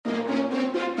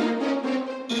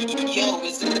Yo,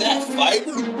 is it that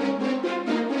fiber?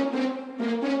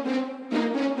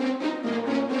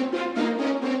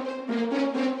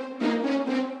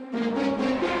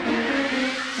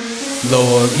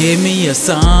 Lord, give me a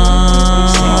sign.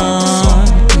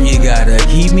 You gotta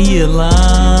keep me alive,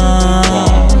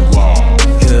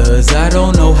 'cause I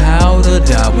don't know how to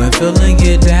die when feeling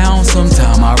get down.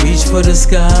 Sometime I reach for the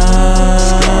sky.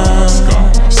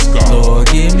 Lord,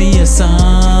 give me a sign.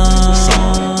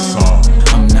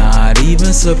 I'm not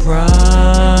even surprised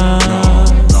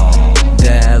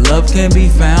that love can be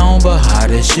found, but how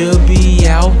it should be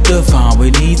out to find.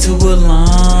 We need to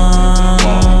align.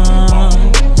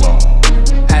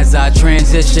 As I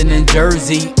transition in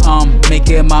Jersey, I'm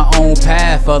making my own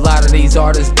path. A lot of these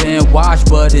artists been washed,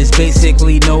 but it's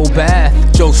basically no bath.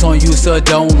 Jokes on you, so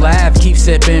don't laugh. Keep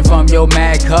sipping from your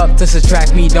mad cup. To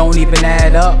subtract me don't even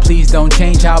add up. Please don't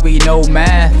change how we know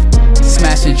math.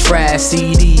 Smashing trash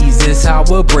CDs is how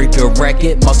we'll break a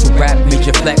record. Muscle rap,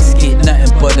 major flex, get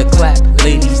nothing but a clap.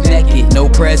 Ladies naked, no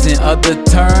present other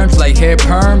terms like hair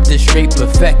perm, just straight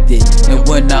perfected. And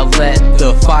when I let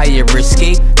the fire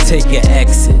escape, take an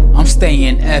exit. I'm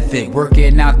staying epic,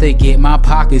 working out to get my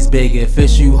pockets bigger.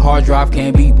 Official hard drive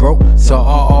can't be broke, so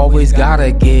I always got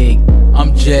a gig.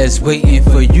 I'm just waiting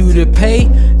for you to pay,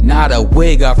 not a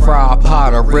wig. I fry a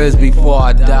pot of ribs before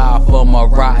I die from a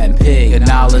rotten pig.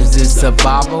 Acknowledge this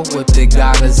survival with the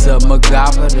goddess of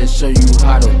Magaba to show you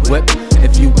how to whip.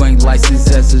 If you ain't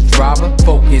licensed as a driver,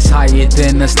 focus higher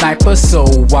than a sniper, so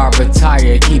I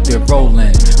retire, keep it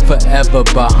rolling. Forever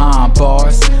behind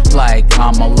bars, like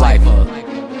I'm a lifer.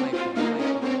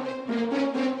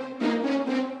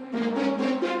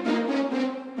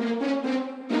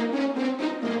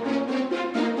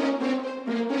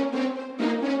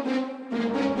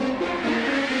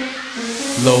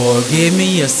 Lord, give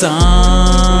me a sign.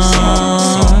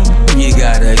 You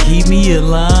gotta keep me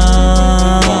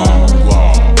alive,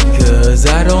 'cause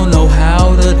I don't know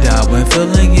how to die when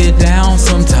feeling get down.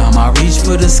 Sometime I reach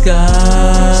for the sky.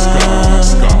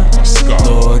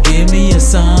 Lord, give me a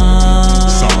sign.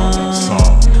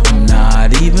 I'm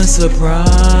not even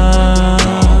surprised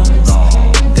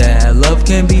that love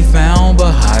can be found,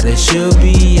 but how it should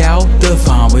be out to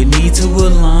find. We need to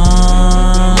align.